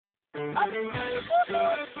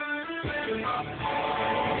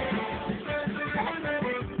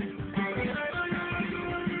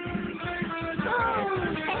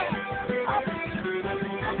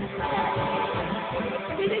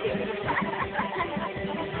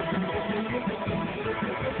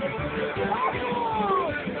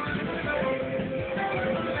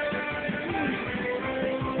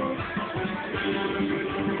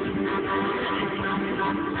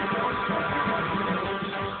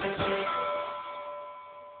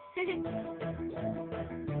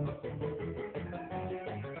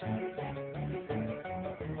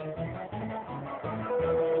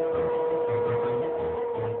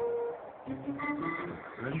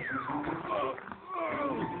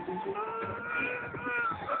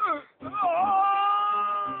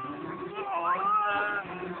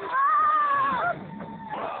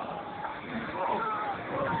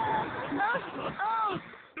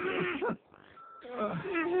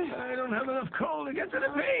I don't have enough coal to get to the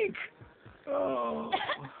peak. Oh.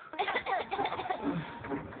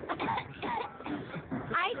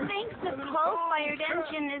 I think the coal-fired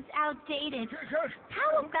engine is outdated.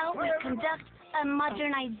 How about we conduct a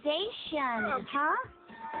modernization, huh?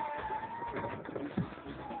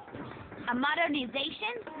 A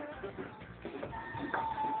modernization?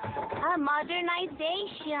 A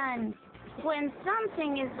modernization. When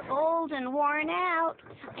something is old and worn out,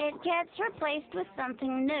 it gets replaced with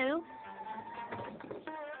something new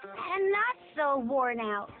and not so worn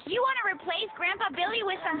out. You want to replace Grandpa Billy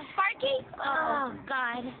with some Sparky? Oh,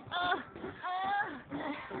 God.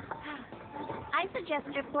 I suggest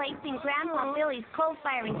replacing Grandpa Billy's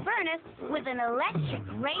coal-firing furnace with an electric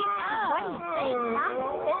razor. What do you think, huh?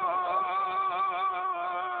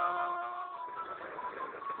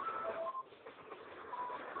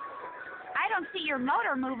 I don't see your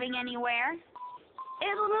motor moving anywhere.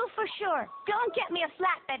 It'll move for sure. Don't get me a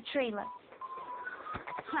flatbed trailer.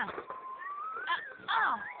 Huh.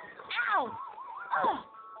 Oh! Ow! Oh!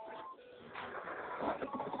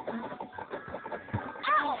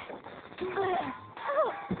 Ow!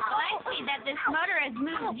 Oh, I see that this motor has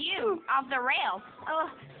moved you off the rails. Oh,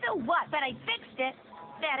 so what? But I fixed it.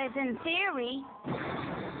 That is in theory.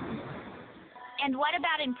 And what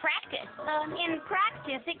about in practice? In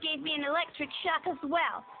practice, it gave me an electric shock as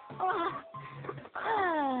well.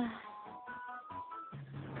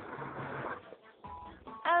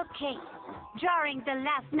 Okay, drawing the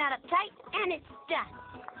last knot up tight, and it's done.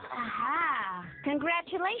 Aha!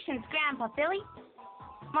 Congratulations, Grandpa Billy.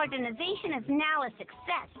 Modernization is now a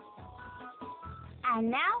success. And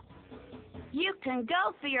now, you can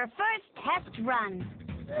go for your first test run.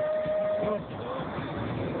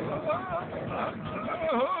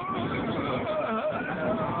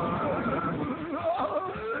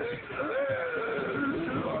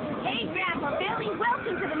 Hey, Grandpa Billy,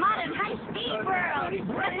 welcome to the modern high-speed world.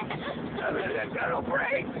 I've got no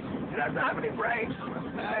brakes. It doesn't have any brakes.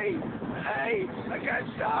 Hey, I can't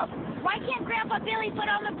stop. Why can't Grandpa Billy put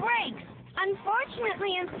on the brakes?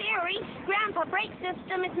 Unfortunately, in theory, Grandpa brake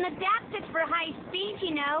system isn't adapted for high speed,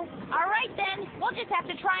 you know. All right, then. We'll just have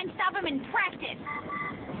to try and stop him in practice.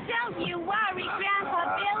 Don't you worry,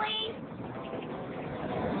 Grandpa Billy.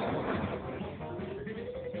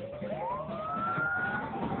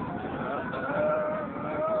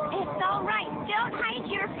 It's all right. Don't hide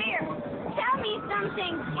your fear. Tell me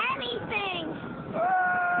something. Anything.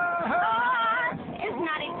 It's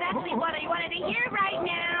not exactly what I wanted to hear right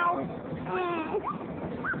now.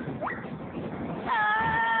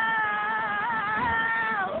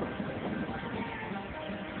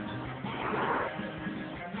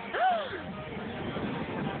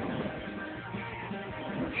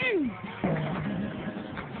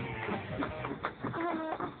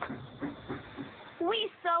 We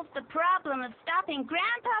solved the problem of stopping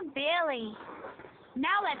Grandpa Billy.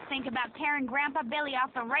 Now let's think about tearing Grandpa Billy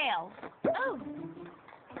off the rails. Oh.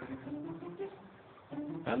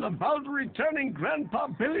 And about returning Grandpa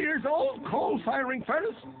Billy's old coal-firing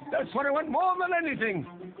furnace? That's what I want more than anything.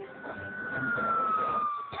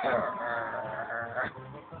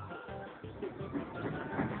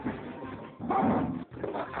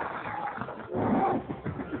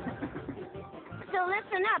 So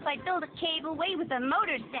listen up, I built a cableway with a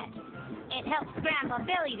motor set. It helps Grandpa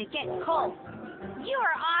Billy to get coal. You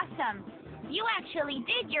are awesome. You actually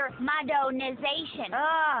did your modernization.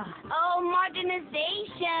 Oh,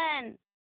 modernization.